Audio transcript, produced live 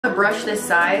A brush this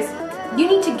size, you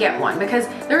need to get one because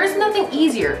there is nothing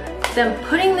easier than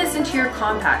putting this into your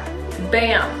compact.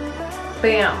 Bam,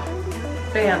 bam,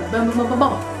 bam, boom, boom, boom, boom,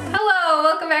 boom. Hello,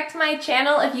 welcome back to my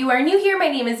channel. If you are new here, my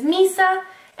name is Misa,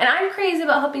 and I'm crazy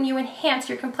about helping you enhance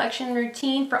your complexion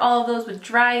routine for all of those with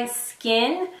dry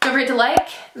skin. Don't forget to like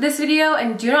this video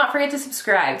and do not forget to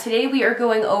subscribe. Today we are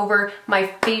going over my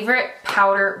favorite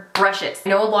powder brushes. I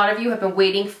know a lot of you have been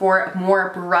waiting for more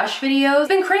brush videos. It's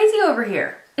been crazy over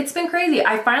here. It's been crazy.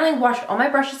 I finally washed all my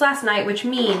brushes last night, which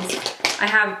means I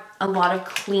have a lot of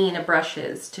clean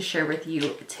brushes to share with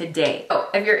you today. So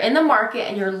if you're in the market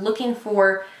and you're looking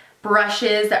for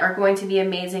brushes that are going to be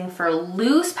amazing for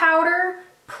loose powder,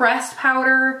 pressed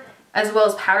powder, as well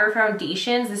as powder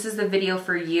foundations, this is the video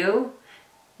for you.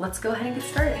 Let's go ahead and get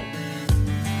started.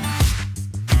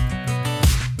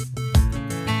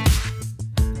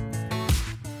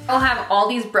 I'll have all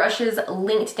these brushes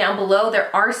linked down below.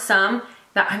 There are some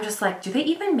that I'm just like, do they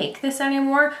even make this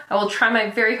anymore? I will try my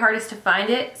very hardest to find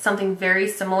it, something very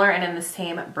similar and in the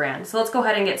same brand. So let's go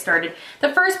ahead and get started.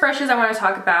 The first brushes I want to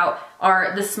talk about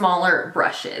are the smaller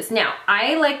brushes. Now,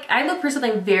 I look for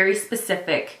something very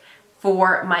specific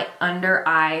for my under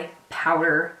eye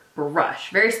powder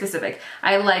brush. Very specific.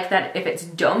 I like that if it's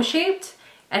dome shaped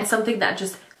and something that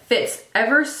just fits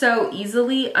ever so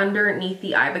easily underneath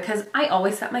the eye, because I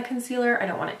always set my concealer. I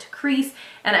don't want it to crease,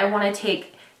 and I want to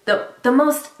take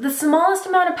the smallest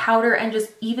amount of powder and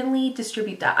just evenly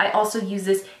distribute that. I also use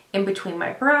this in between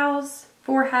my brows,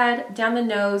 forehead, down the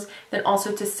nose, then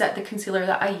also to set the concealer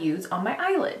that I use on my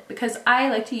eyelid, because I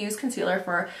like to use concealer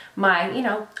for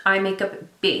my, eye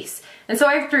makeup base. And so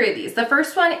I have three of these. The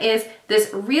first one is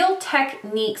this Real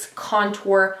Techniques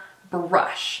contour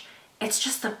brush. It's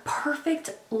just the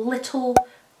perfect little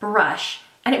brush,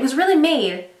 and it was really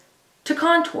made to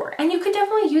contour, and you could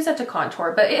definitely use that to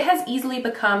contour, but it has easily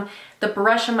become the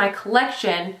brush in my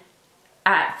collection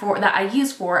that I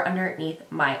use for underneath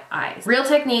my eyes. Real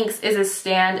Techniques is a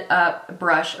stand-up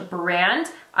brush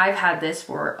brand. I've had this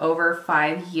for over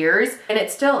 5 years, and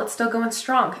it's still going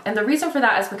strong. And the reason for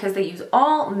that is because they use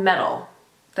all metal.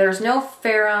 There's no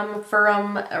ferrum,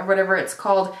 or whatever it's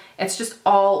called. It's just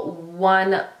all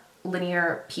one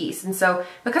linear piece. And so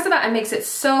because of that, it makes it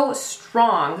so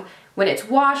strong. When it's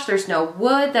washed, there's no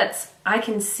wood I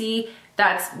can see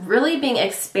that's really being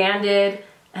expanded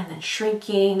and then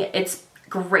shrinking. It's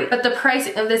great. But the price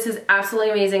of this is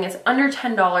absolutely amazing. It's under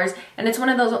 $10, and it's one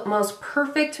of those most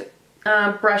perfect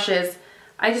brushes.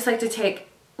 I just like to take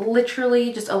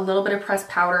literally just a little bit of pressed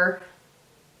powder,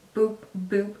 boop,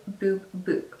 boop, boop,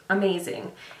 boop.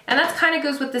 Amazing. And that kind of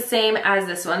goes with the same as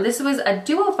this one. This was a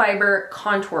duo fiber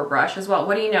contour brush as well.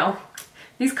 What do you know?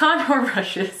 These contour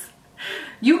brushes.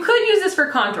 You could use this for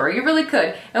contour, you really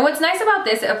could. And what's nice about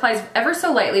this, it applies ever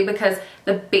so lightly because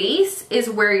the base is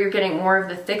where you're getting more of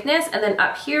the thickness, and then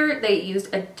up here they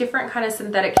used a different kind of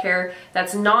synthetic hair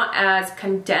that's not as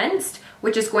condensed,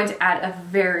 which is going to add a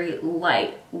very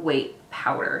lightweight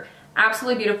powder.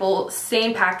 Absolutely beautiful,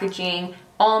 same packaging,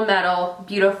 all metal,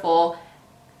 beautiful,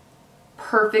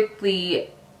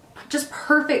 just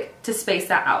perfect to space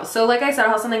that out. So like I said,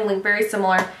 I'll have something linked very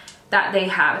similar that they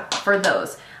have for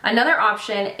those. Another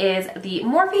option is the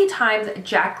Morphe times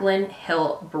Jaclyn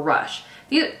Hill brush.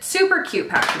 These super cute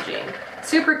packaging,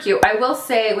 super cute. I will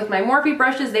say with my Morphe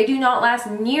brushes, they do not last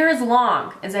near as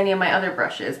long as any of my other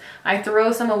brushes. I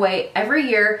throw some away every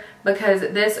year because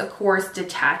this, of course,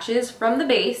 detaches from the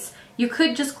base. You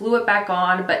could just glue it back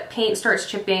on, but paint starts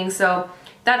chipping, so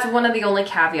that's one of the only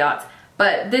caveats.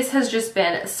 But this has just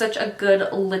been such a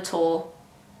good little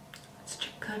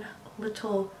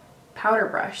powder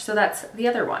brush. So that's the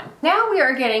other one. Now we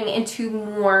are getting into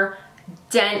more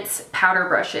dense powder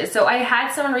brushes. So I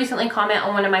had someone recently comment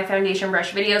on one of my foundation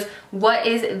brush videos, what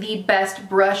is the best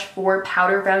brush for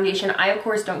powder foundation? I of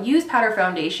course don't use powder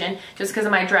foundation just because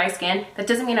of my dry skin. That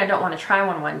doesn't mean I don't want to try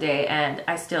one day, and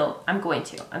I'm going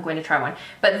to try one.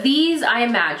 But these, I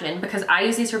imagine, because I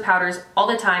use these for powders all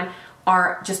the time,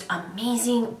 are just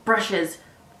amazing brushes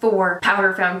for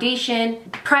powder foundation,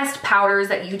 pressed powders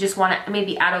that you just want to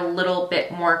maybe add a little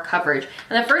bit more coverage.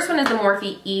 And the first one is the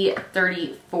Morphe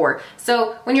E34.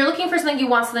 So when you're looking for something, you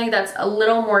want something that's a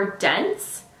little more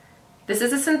dense. This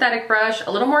is a synthetic brush,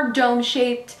 a little more dome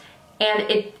shaped, and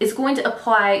it is going to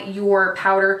apply your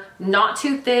powder not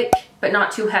too thick, but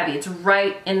not too heavy. It's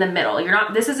right in the middle.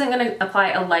 This isn't going to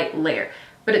apply a light layer,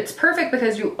 but it's perfect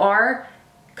because you are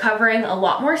covering a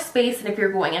lot more space than if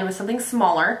you're going in with something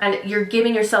smaller, and you're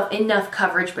giving yourself enough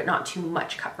coverage but not too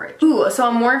much coverage. Ooh, so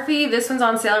on Morphe, this one's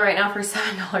on sale right now for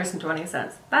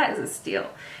 $7.20. That is a steal.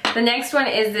 The next one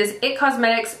is this It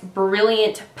Cosmetics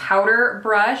Brilliant Powder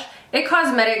Brush. It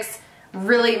Cosmetics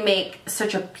really make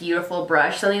such a beautiful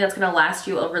brush, something that's gonna last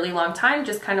you a really long time,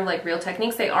 just kind of like Real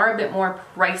Techniques. They are a bit more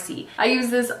pricey. I use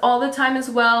this all the time as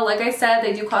well. Like I said,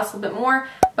 they do cost a little bit more,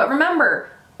 but remember,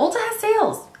 Ulta has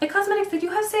sales. At Cosmetics, they do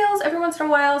have sales every once in a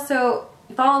while, so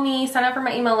follow me, sign up for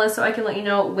my email list so I can let you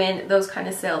know when those kind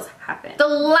of sales happen. The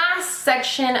last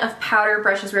section of powder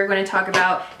brushes we're going to talk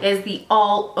about is the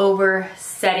all over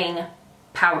setting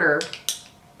powder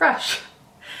brush.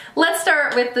 Let's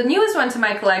start with the newest one to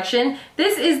my collection.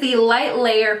 This is the Light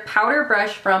Layer Powder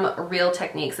Brush from Real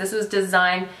Techniques. This was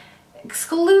designed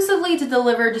exclusively to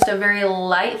deliver just a very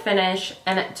light finish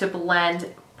and to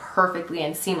blend perfectly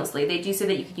and seamlessly. They do say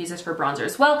that you can use this for bronzer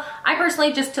as well. I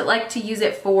personally just like to use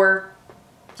it for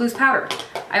loose powder.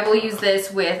 I will use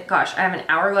this with, gosh, I have an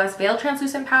Hourglass Veil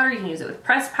translucent powder. You can use it with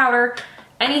pressed powder,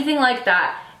 anything like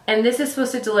that. And this is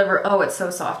supposed to deliver, oh, it's so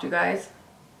soft, you guys.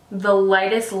 The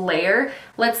lightest layer.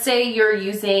 Let's say you're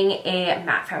using a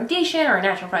matte foundation or a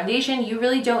natural foundation. You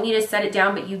really don't need to set it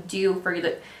down, but you do for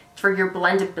your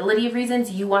blendability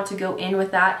reasons. You want to go in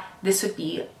with that. This would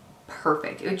be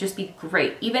perfect. It would just be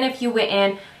great. Even if you went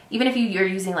in, even if you're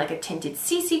using like a tinted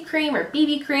CC cream or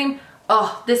BB cream,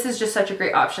 oh, this is just such a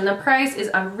great option. The price is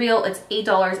unreal. It's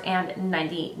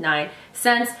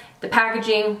 $8.99. The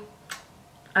packaging,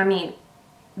 I mean,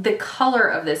 the color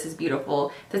of this is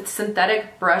beautiful. The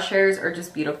synthetic brush hairs are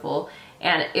just beautiful,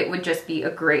 and it would just be a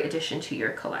great addition to your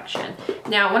collection.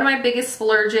 Now, one of my biggest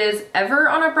splurges ever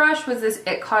on a brush was this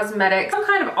It Cosmetics, some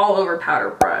kind of all over powder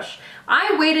brush.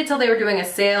 I waited till they were doing a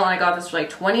sale and I got this for like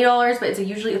 $20, but it's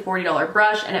usually a $40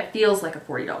 brush, and it feels like a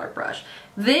 $40 brush.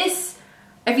 This,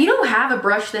 if you don't have a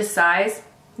brush this size,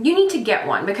 you need to get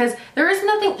one, because there is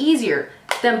nothing easier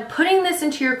than putting this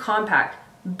into your compact.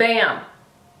 Bam,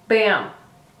 bam,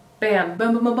 bam,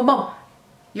 boom, boom, boom, boom, boom.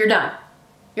 You're done.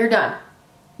 You're done.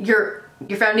 Your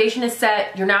foundation is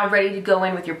set. You're now ready to go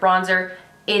in with your bronzer.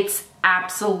 It's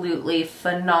absolutely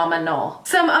phenomenal.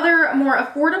 Some other more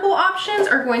affordable options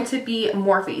are going to be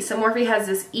Morphe. So Morphe has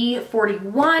this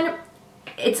E41.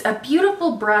 It's a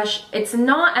beautiful brush. It's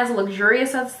not as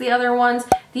luxurious as the other ones.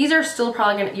 These are still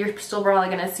probably gonna, you're still probably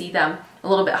gonna see them a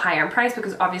little bit higher in price,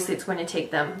 because obviously it's going to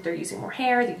take them, they're using more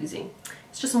hair,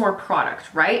 it's just more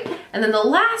product, right? And then the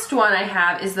last one I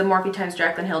have is the Morphe x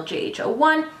Jaclyn Hill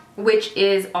JH01, which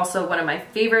is also one of my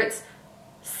favorites.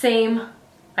 Same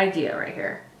idea right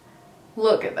here.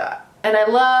 Look at that. And I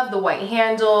love the white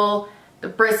handle. The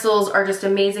bristles are just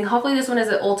amazing. Hopefully this one is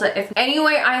at Ulta.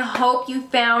 Anyway, I hope you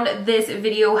found this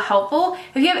video helpful.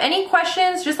 If you have any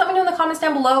questions, just let me know in the comments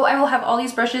down below. I will have all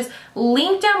these brushes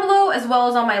linked down below, as well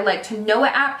as on my Like to Know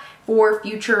It app for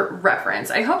future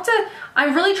reference.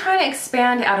 I'm really trying to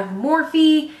expand out of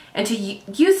Morphe and to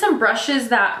use some brushes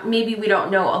that maybe we don't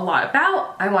know a lot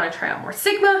about. I want to try out more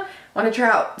Sigma, I want to try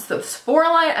out the Sephora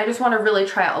line. I just want to really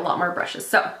try out a lot more brushes.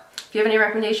 So if you have any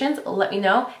recommendations, let me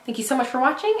know. Thank you so much for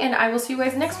watching, and I will see you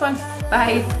guys next one.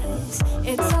 Bye.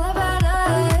 It's all about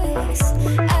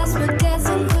us.